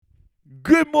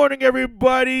Good morning,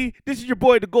 everybody. This is your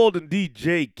boy, the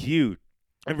GoldenDJQ.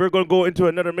 And we're going to go into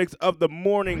another mix of the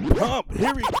morning pump.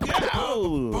 Here we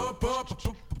go. Pump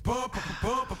it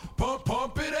up.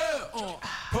 Pump it up.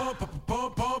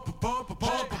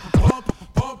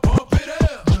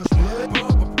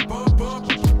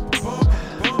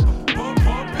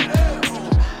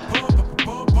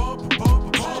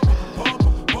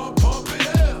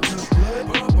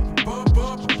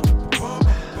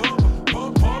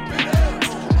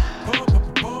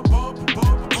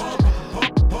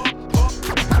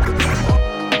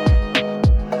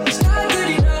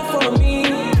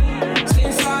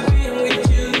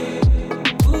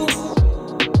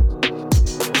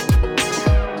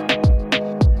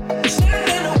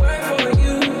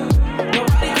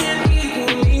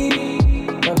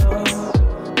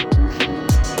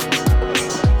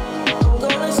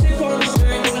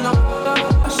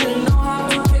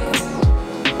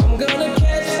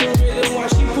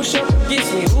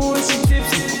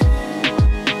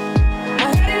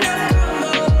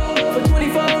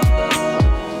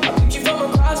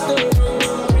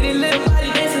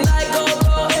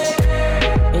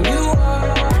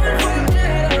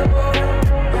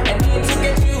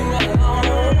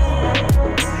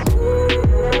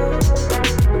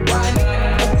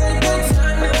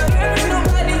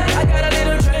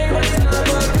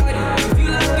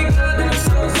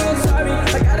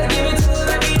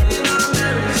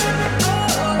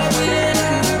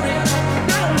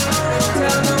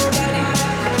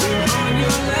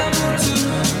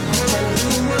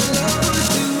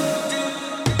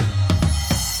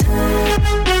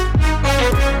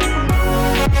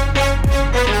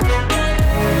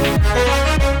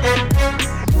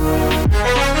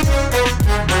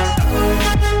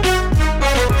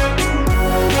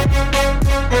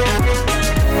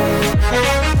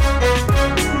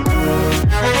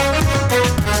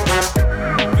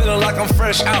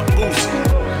 Out boost.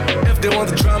 If they want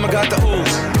the drama, got the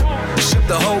ooze. Ship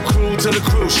the whole crew to the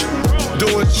cruise.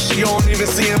 Do it, you don't even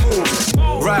see him move.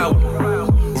 Ride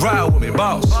with me,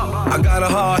 boss. I got a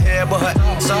hard head, but her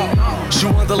ass off. She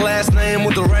want the last name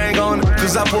with the ring on it.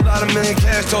 Cause I pulled out $1 million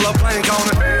cash, told her plank on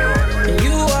it.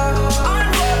 You are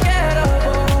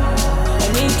unforgettable. I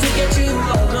need to get you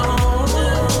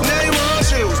alone. Name on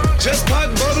shoes, just pop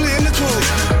bubbly in the cruise.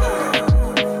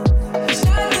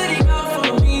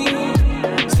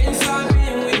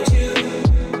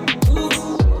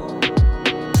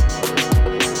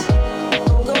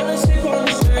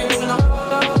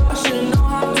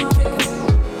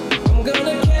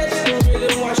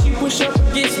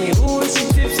 Gets me, ooh, she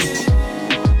tipsy.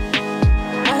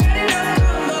 I had enough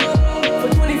combo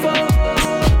for 24.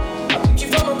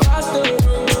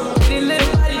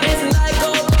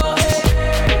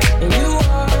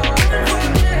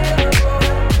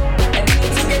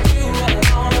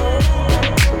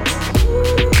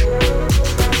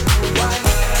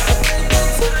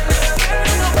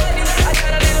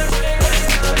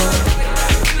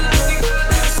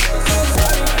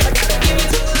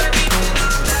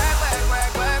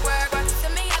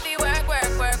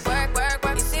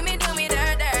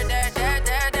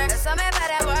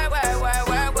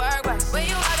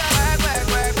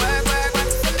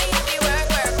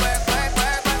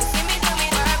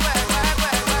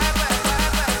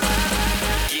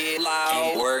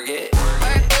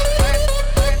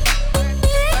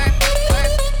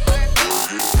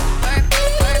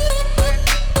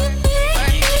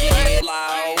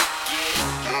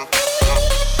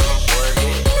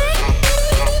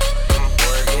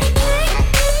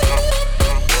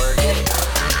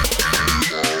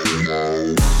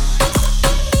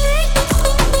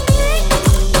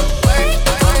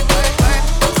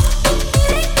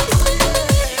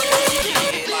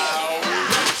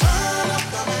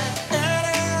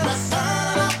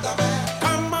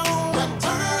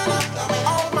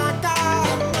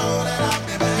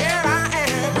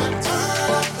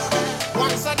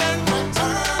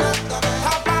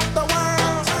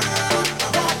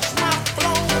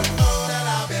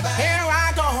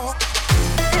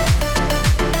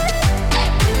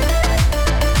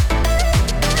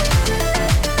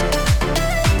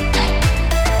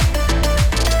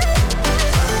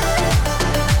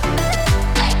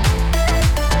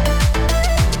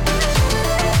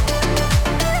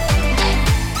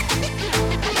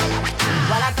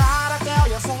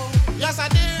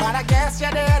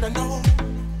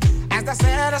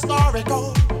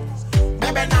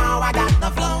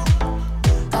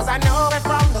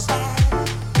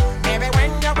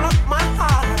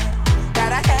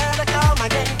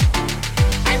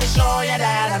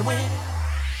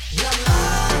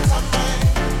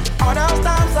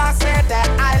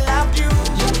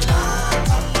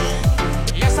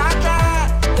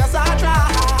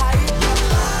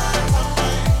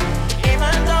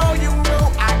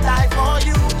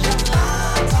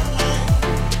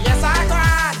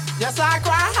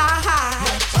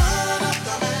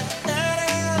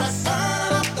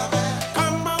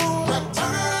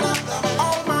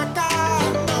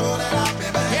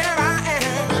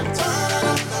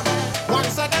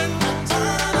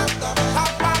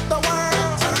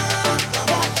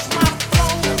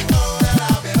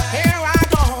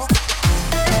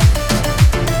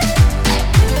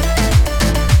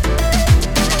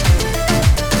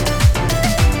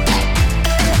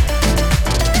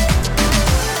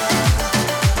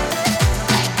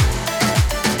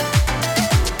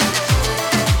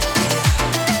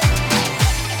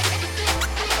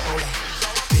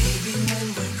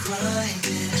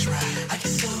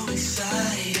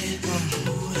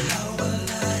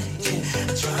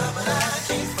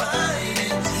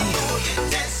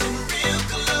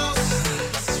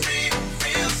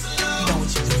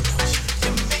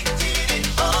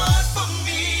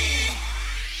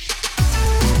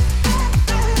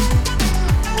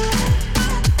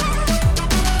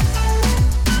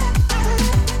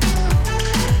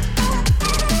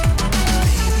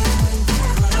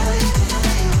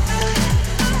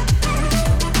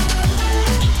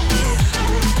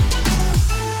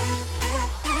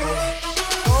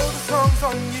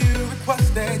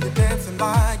 busted, you're dancing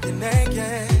like you're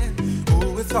naked.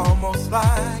 Ooh, it's almost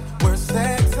like we're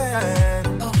sexing.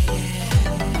 Oh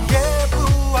yeah. Yeah,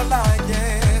 boo, I like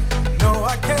it. No,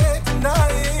 I can't deny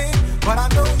it, but I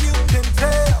know you can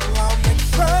tell I'm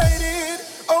excited.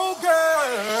 Oh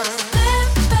girl.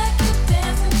 Stand back and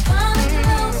dance in front of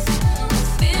us.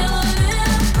 Feel a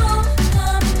little pull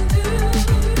coming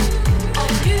through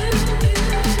on you.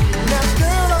 Now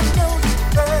girl, I know you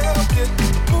felt it.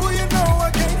 Ooh, you know I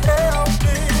can't help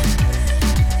it.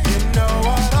 You know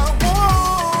what I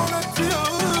wanna do.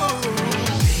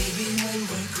 Baby, when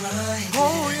we're grinding,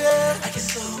 Oh yeah, I get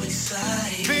so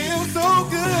excited. feel so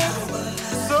good,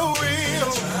 so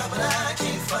real. But I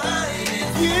can't find it.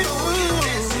 You,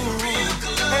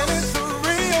 and it's so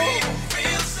real.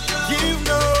 You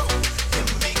know,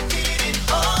 You're making it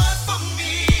hard for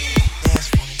me. Dance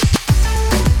for me.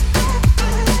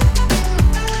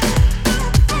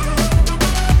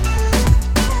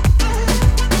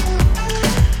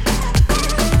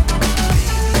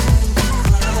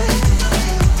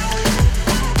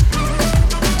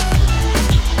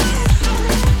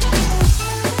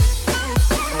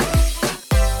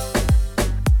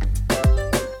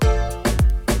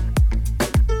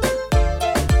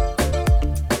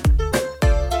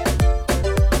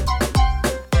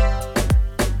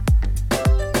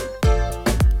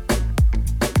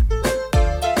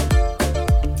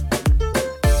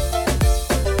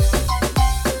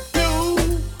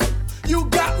 you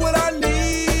got what I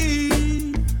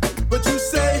need, but you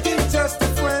say he's just a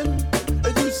friend,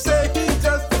 and you say he's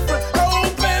just a friend.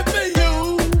 Oh baby,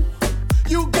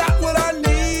 you got what I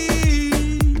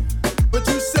need, but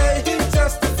you say he's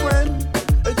just a friend,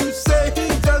 and you say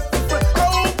he's just a friend.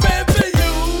 Oh baby,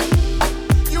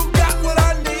 you got what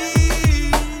I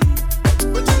need,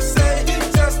 but you say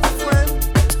he's just a friend,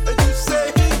 and you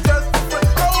say he's just a friend.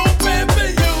 Oh baby,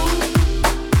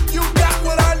 you got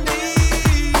what I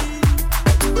need,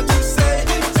 but you say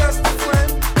he's just a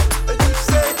friend, and you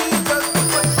say he's just a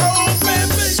friend. Oh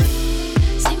baby.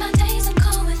 See, my days are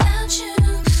cold without you,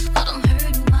 but I'm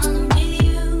hurting while I'm with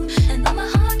you. And though my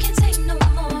heart can't take no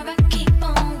more, I keep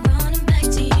on running back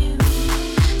to you.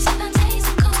 See, my days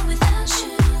are cold without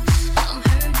you, but I'm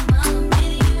hurting while I'm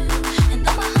with you. And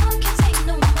though my heart can't take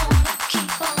no more, I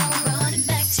keep on running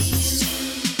back to you.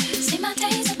 See, my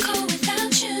days are cold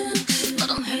without you, but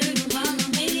I'm hurting while I'm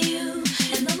with you.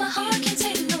 And though my heart can't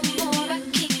take no more, I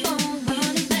keep on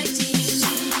running back to you.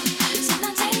 See,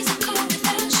 my days are cold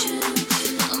without you,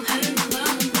 but I'm hurting while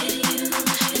I'm with you.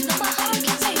 And though my heart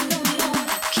can't take no more,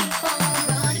 I keep on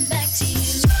running back to you.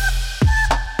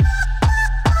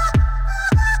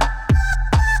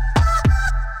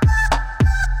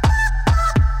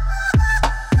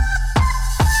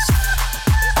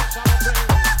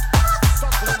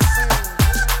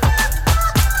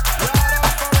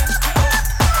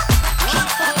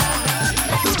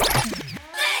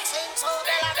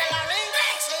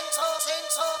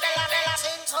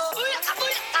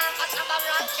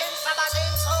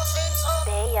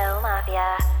 Bayo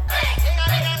Mafia.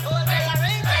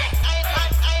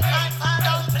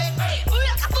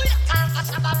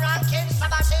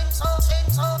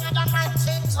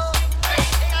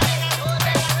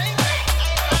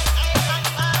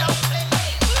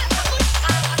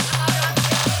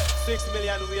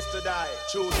 Ways to die.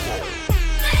 Choose.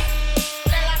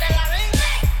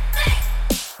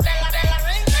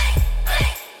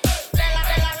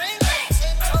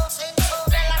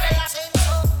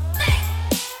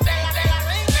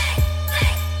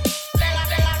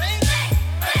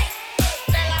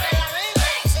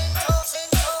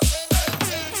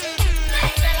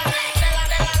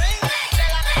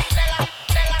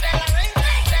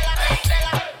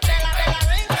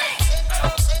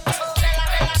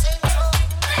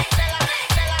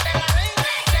 Bella ring.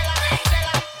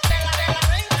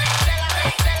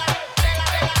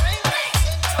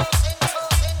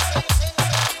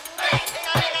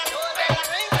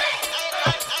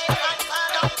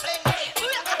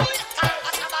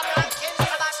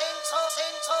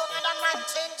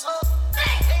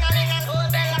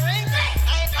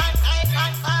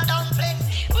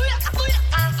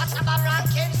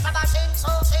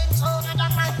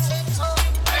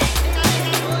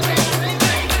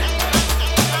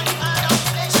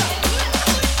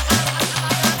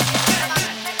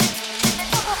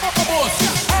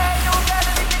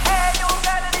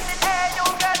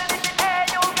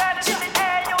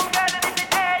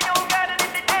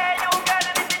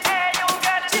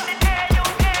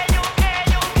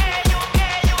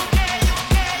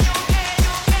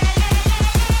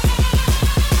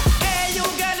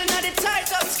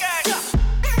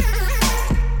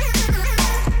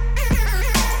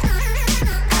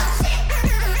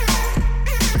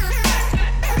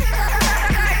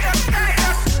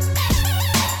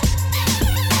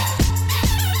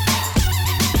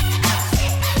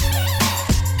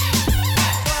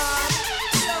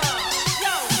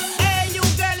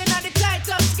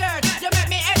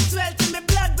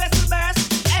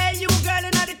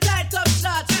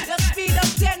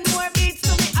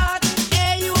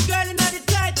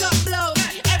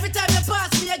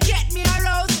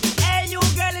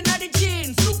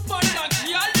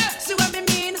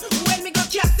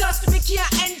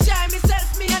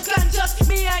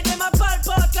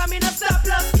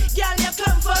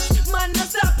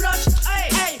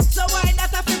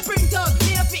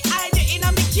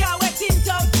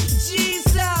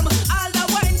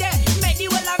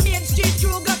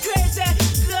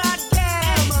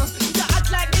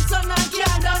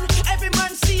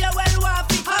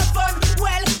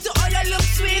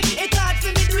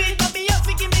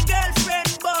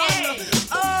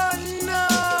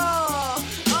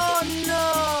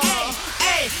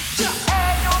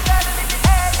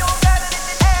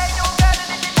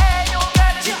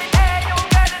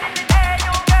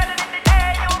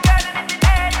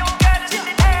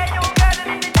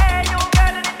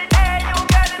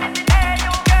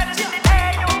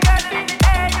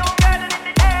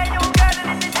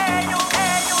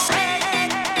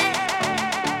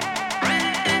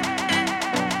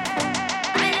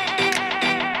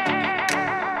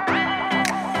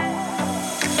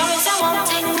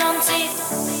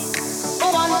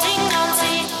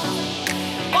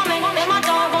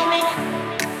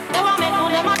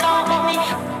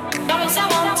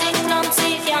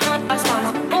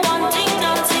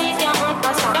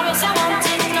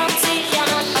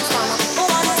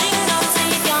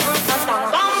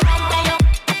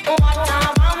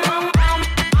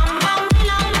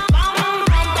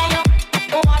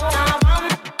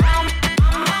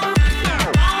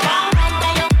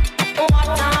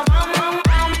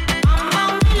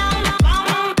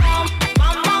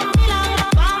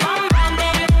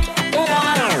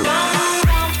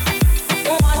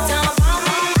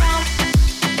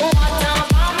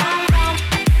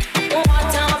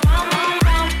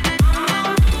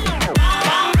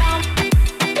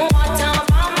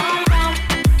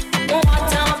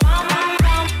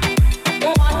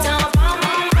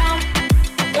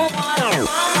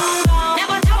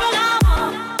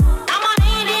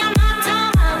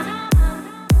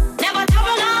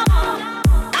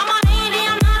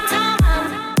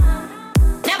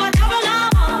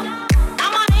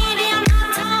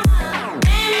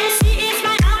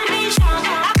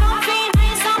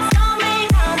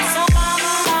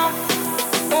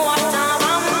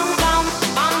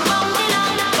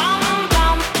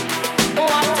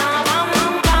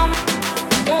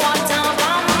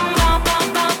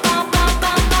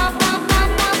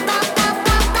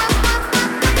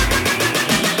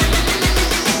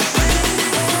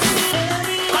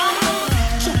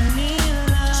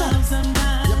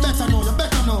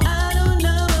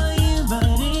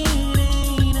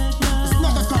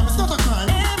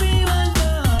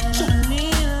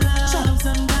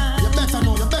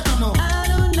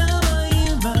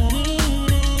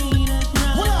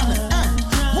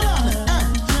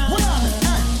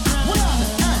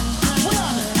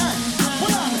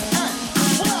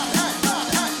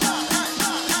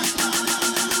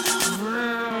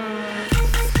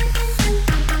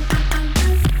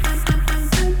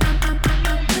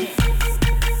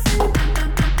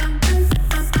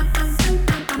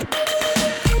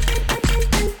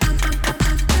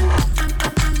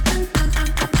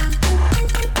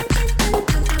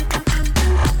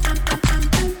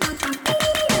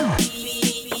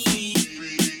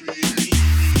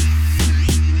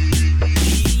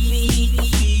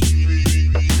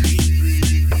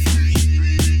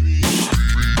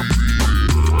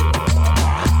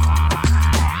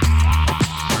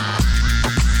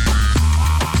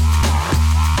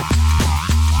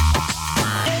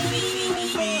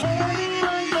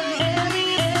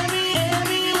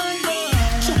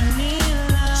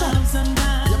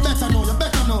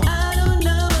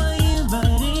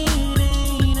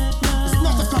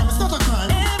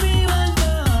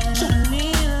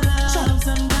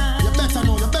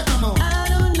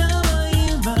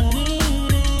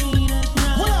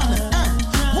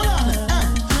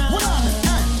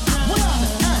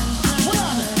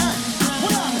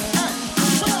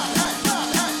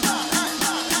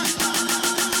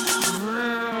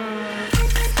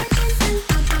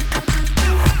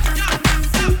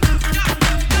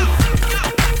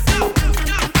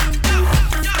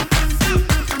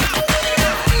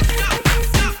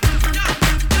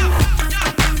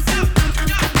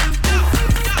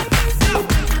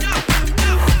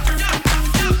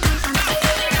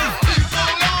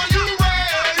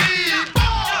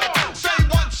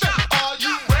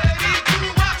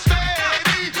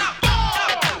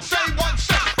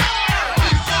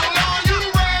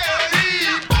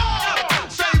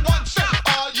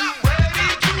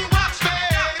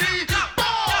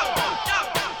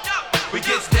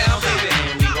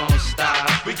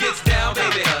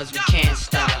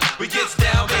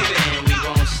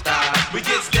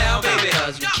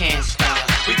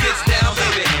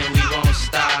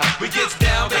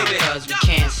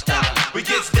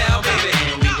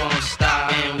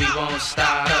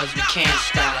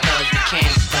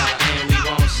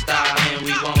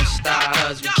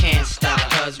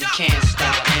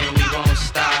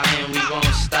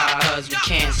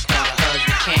 can't stop, 'cause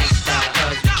we can't stop,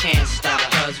 'cause we can't stop,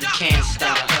 'cause we can't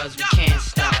stop, 'cause we can't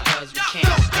stop, 'cause we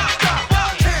can't stop.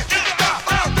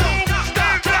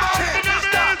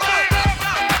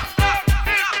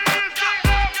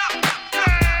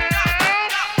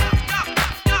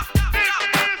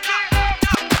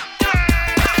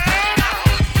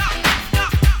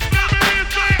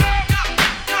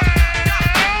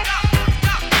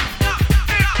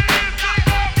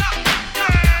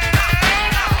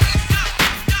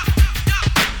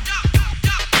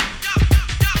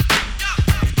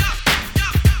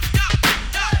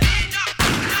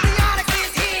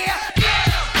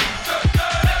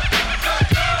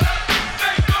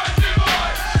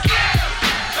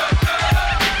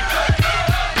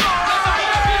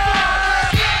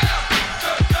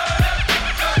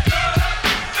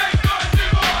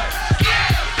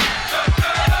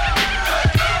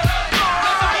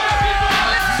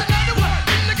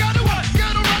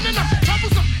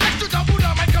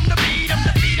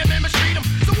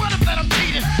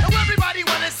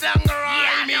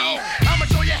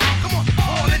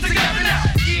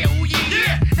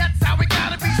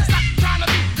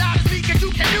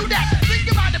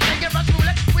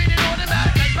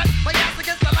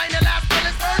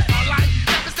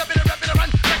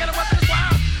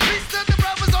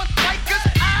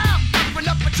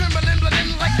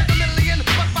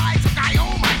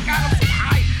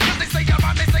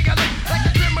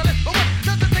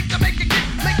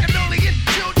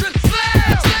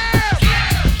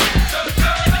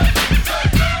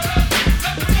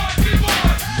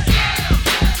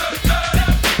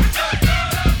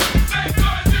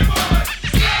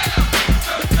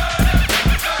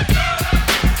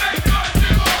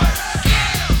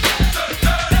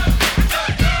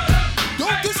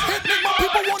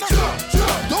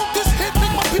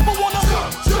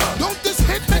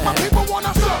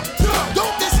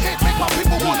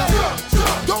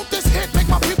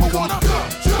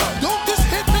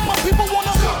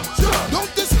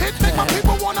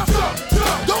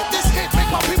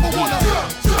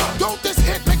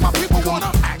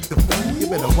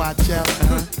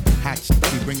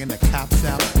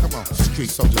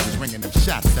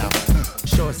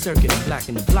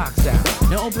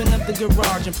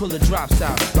 Garage and pull the drops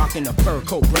out. Rocking the fur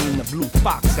coat, bringing the blue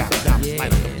fox out. Diamonds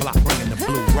light up the block, bringing the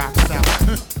blue rocks out.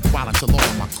 While until all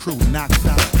of my crew knocks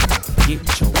out. Get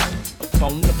your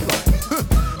phone the floor.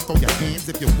 Throw your hands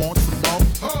if you want some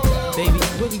more. Baby,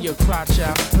 wiggle your crotch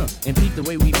out. And peep the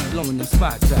way we be blowing them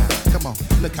spots out. Come on,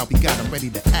 look how we got them ready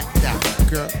to act out.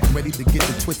 Girl, I'm ready to get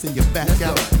the twist in your back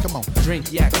out. Come on,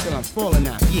 drink yak till I'm falling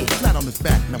out. Yeah, flat on his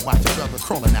back, now watch your brother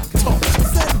crawling out. Talk.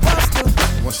 Said Buster,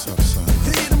 what's up, son?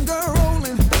 see them girl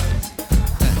rolling,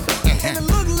 and it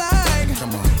look like,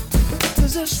 come on,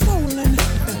 cause they're swollen.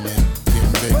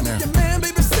 Getting big But now. if your man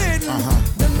baby sitting,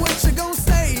 then what you gon'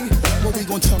 say? What we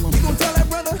gon' tell him? You gon' tell that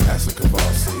brother? That's a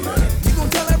Kavasi, yeah. You gon'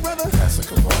 tell that brother? That's a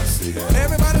Kavasi, yeah.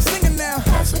 Everybody singing now.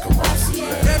 That's a Kavasi,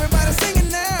 yeah. Everybody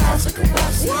singing now. That's a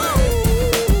Kavasi,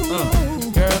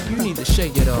 yeah. Girl, you need to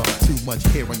shake it off. Too much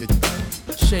hair on your...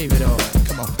 Shave it off.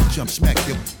 Come on, jump, smack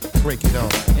it, break it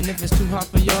off. And if it's too hot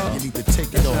for y'all, You need to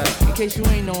take it off. right. In case you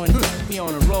ain't knowing, we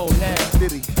on a roll now.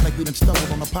 Diddy, like we done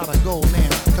stumbled on a pot of gold now.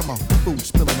 Come on, food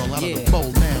spilling all out of the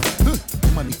bowl now.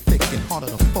 Money thick and harder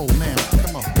to fold now.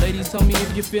 Come on. Ladies, tell me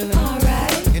if you're feeling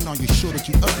Alright, And are you sure that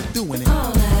you up to doing it?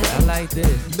 I like this.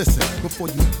 Listen, before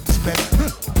you spec,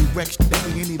 we wreck shit that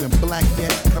we ain't even black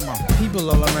yet. Come on. People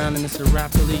all around and it's a rap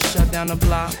police shut down the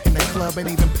block. And the club ain't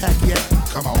even packed yet.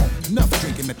 Come on. Enough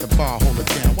drinking at the bar, hold it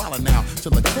down. While now,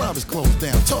 till the club is closed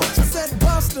down. Talk to me. Said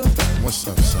Buster, What's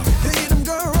up, son? see them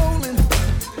girl rolling,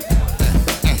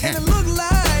 and it look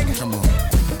like, Come on.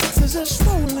 cause they're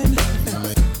swollen.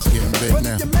 It's getting big But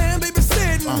now. if your man baby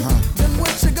sitting, then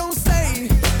what you gon' say?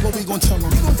 What we gon' tell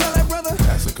him? You gon' tell that brother?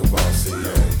 That's a Kavasi,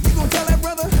 yeah. You gon' tell that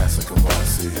brother? That's a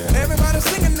Kavasi, yeah. Everybody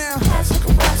singing now. That's a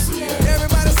Kavasi, yeah.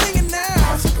 Everybody singing now.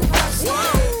 That's a Kavasi,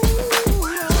 yeah.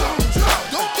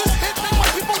 Don't this hit make my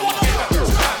people wanna...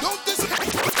 Don't this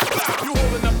hit... You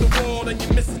holding up the wall and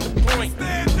you're missing the point.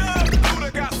 Stand up,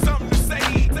 Buddha got something to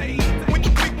say.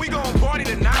 We gon' party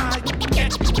tonight.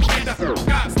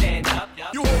 Stand up.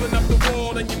 You holding up the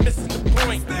wall and you're missing the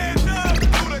point. Stand up,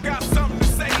 Buddha got something to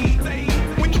say.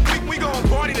 We gon'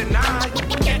 party tonight.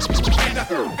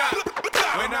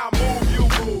 When I move, you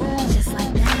move. just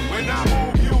like that, When I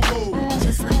move, you move.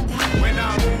 just like that, When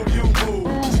I move, you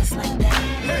move. just like that.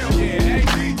 Hell yeah, hey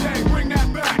DJ, bring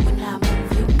that back. When I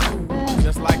move, you move.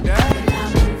 Just like that. When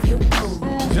I move, you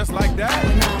move. Just like that.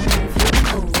 When I move,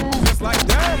 you move. Just like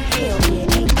that. Hell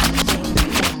yeah, ain't DJ, bring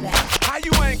that back. How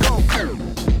you ain't gon'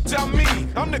 tell me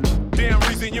I'm the damn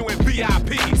reason you in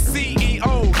VIP, CEO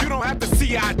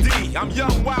I'm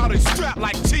young, wild, and strapped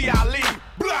like T.I.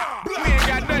 Blah, blah. We ain't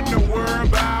got nothing to worry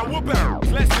about. Whoop out.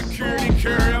 Let security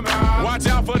carry 'em out. Watch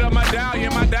out for the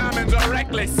medallion. My diamonds are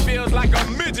reckless. Feels like a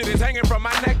midget is hanging from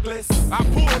my necklace. I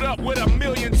pulled up with a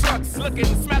million trucks. Looking,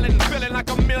 smelling, feeling like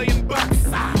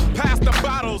 $1,000,000. Pass the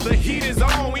bottles. The heat is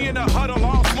on. We in the huddle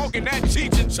all smoking that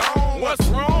Cheech and Chong. What's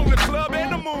wrong? The club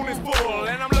and the moon is full.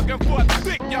 And I'm looking for a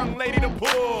thick young lady to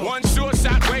pull. One short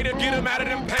shot way to get 'em out of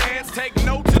them pants. Take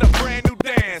note to the brand new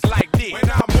dance like this. When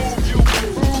I move, you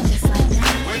move.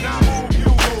 When I move, you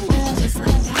move.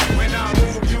 When I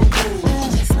move, you move.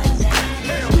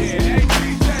 Hell yeah, hey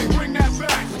DJ, bring that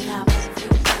back.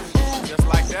 Just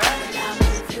like that.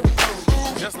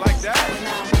 Just like that.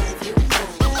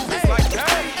 Just like that.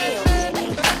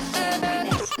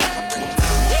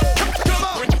 Come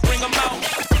on, bring 'em out.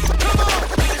 Come on.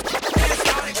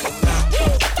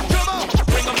 Come on,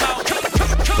 bring 'em out.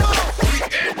 Come on.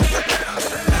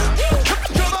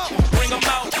 Come on, bring 'em out. Come on. Bring 'em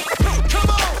out.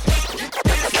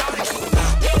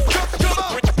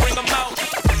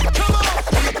 Come on.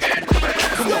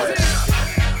 Come on.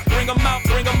 Bring 'em out,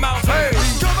 bring 'em out. Hey.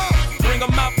 Come on. Bring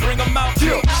 'em out, bring 'em out.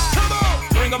 Yeah. Come on.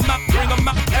 Bring 'em out, bring 'em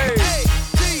out. Hey.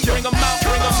 Bring 'em out,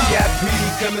 bring 'em out. VIP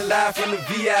coming live from the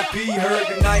VIP. Heard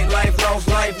the nightlife, lost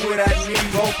life without me.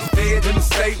 Both the feds in the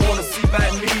state wanna see by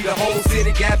me. The whole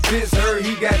city got pissed, heard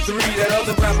he got 3. That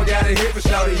other rapper got a hit, but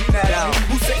shouted he not out.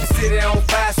 Who set the city on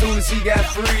fire soon as he got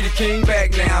free? The king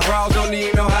back now. Brawls don't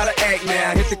even know how to act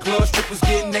now. Hit the club, strippers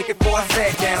getting naked before I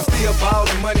sat down. Still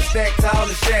ballin', money stacked tall in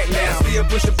the shack now. Still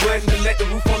push a button to let the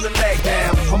roof on the lag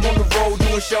down. I'm on the road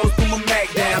doing shows through my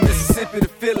Mac down. Mississippi to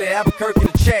Philly, Albuquerque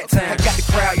to Chat Town. I got the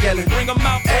crowd yelling, bring 'em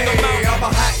out, bring 'em out. All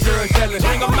my hot girls yelling,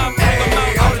 bring 'em out, bring 'em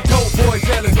out. All the dope boys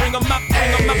yelling, bring 'em out,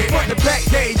 bring 'em out. Front to back,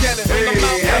 they yelling, bring 'em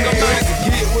out, bring 'em out. It's a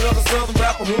kid with other southern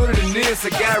rapper hooded than this. I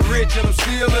got rich and I'm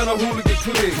still in a hooligan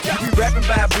clique. You be rapping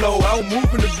by blow, I was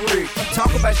moving the brick.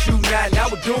 Talk about shooting out, now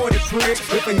we're doing it prick.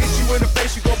 If I hit you in the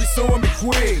face, you gon' be suing me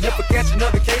quick. If I catch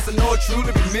another case, I know it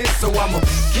truly be missed. So I'ma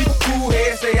keep a cool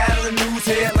head, stay out of the news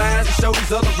headlines, and show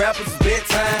these other rappers it's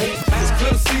bedtime. It's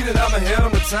clear to see that I'm ahead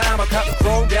of my time. I caught the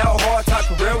chromed out hard top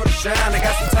career with a shine. I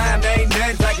got some time, there ain't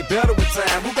nothing I get better with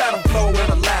time. Who got a flow and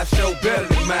a live show better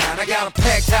than mine? I got a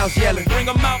packed house yelling, bring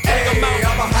 'em out, bring 'em out.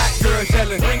 All my hot girls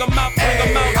yelling, bring 'em out, bring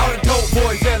 'em out. All the dope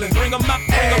boys yelling, bring 'em out,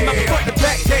 bring 'em out. Front to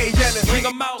back, they yelling, bring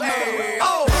 'em out.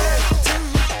 Oh. 2,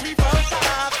 3, 4,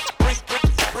 5. Bring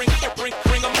 'em out.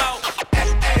 Bring 'em out.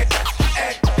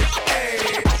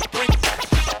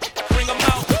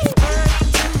 1, 2,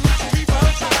 3,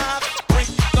 4, 5. Bring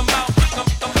 'em out.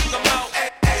 Bring 'em out.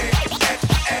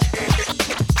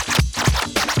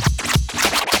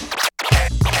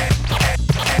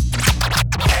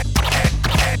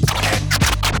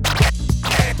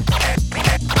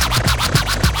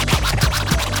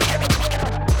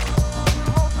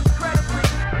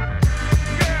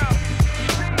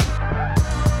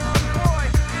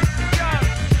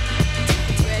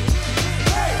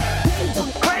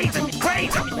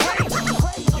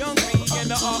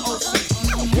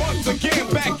 Once again,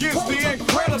 back is the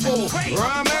incredible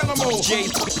Rhyme Animal.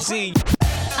 JC.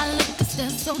 I look and stare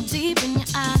so deep in your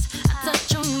eyes. I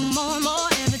touch on you more and more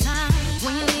every time.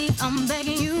 When you leave, I'm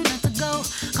begging you not to go.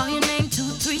 Call your name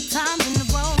 2, 3 times in a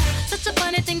row. Such a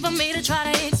funny thing for me to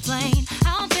try to explain.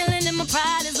 How I'm feeling and my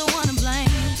pride is the one to blame.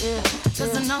 Yeah.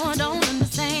 Cause I know I don't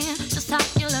understand just how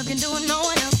your love can do it, no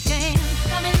one else can.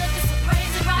 Got me looking so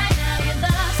crazy right now. Your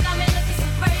love got me looking so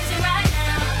crazy right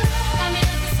now. Got me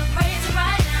looking so crazy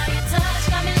right now. Your touch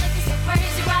got me looking so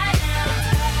crazy right now.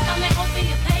 Got me hoping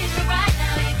you page me right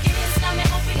now. Your kiss got me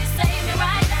hoping you save me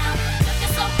right now.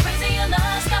 Looking so crazy, your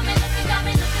love got me looking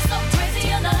so crazy,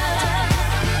 your love.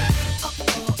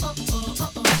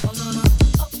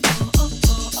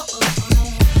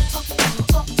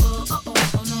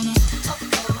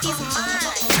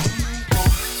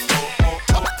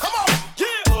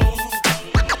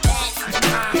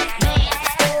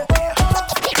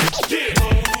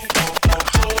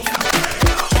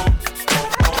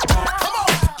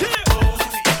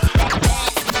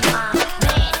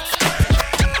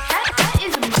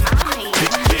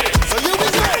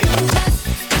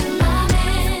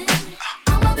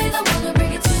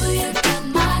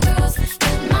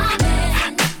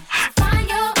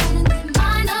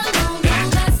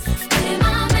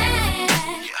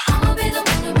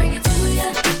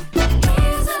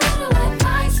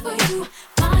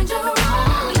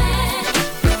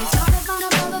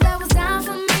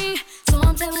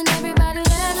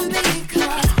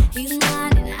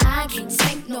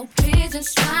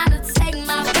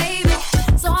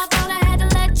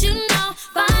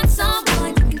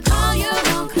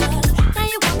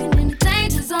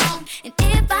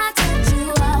 If I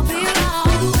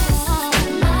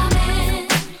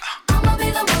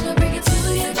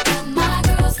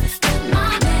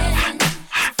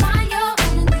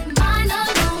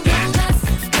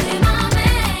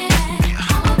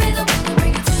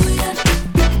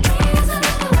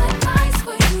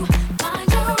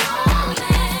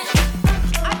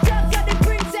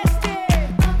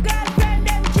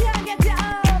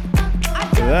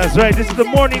That's right, this is the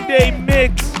Morning Day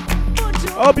Mix.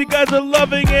 I hope you guys are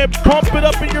loving it. Pump it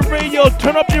up in your radio,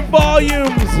 turn up your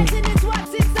volumes.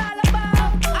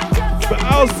 But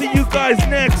I'll see you guys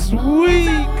next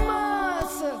week.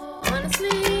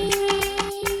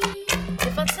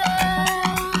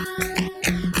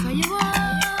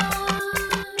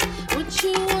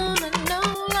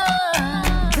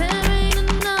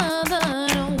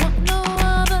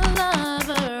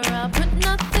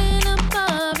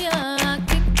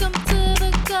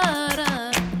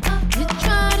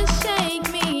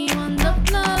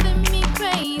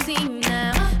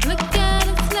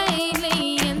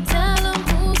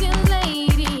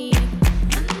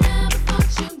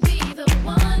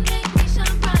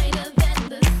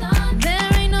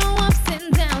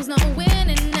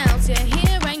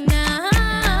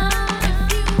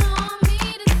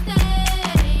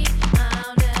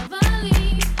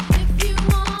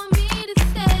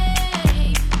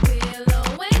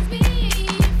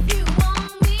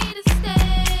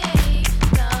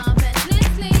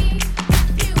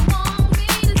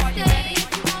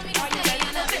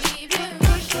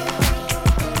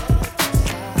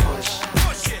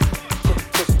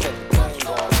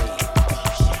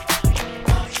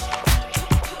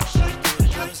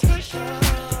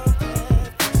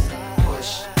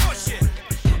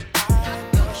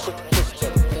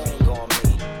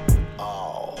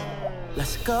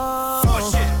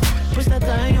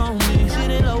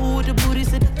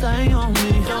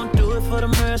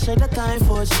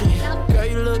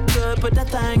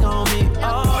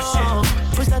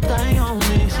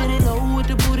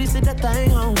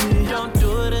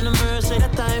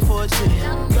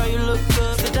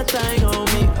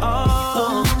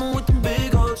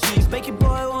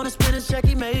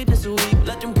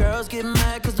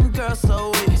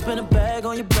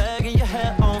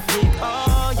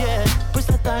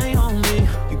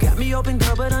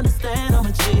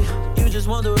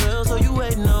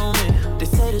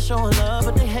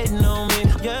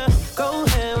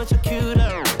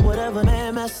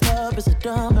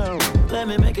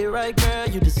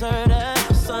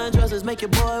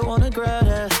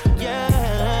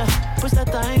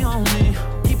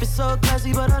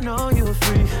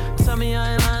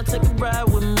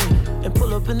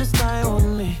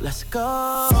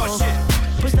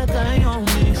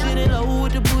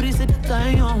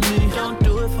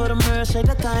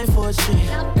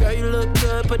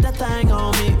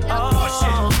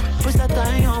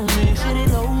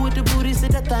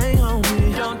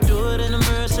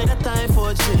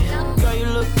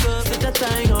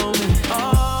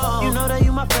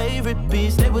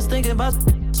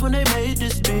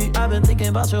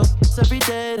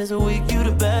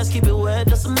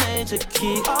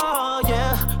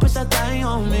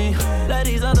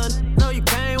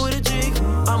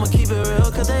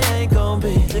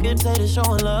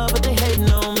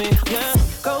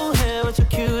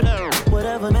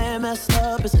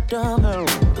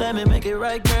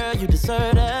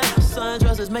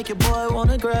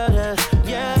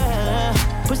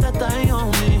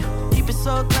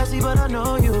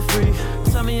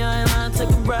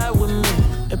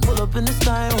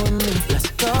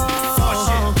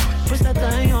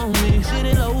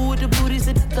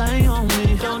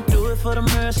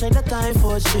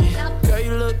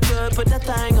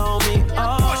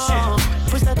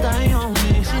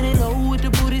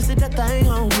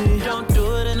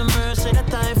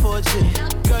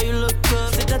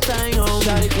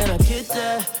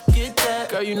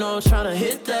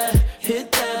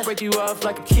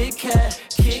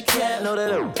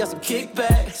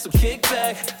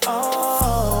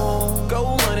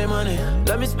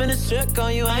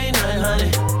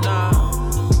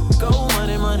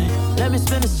 Let me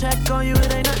spend this check on you,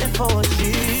 it ain't nothing for a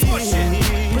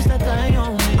G.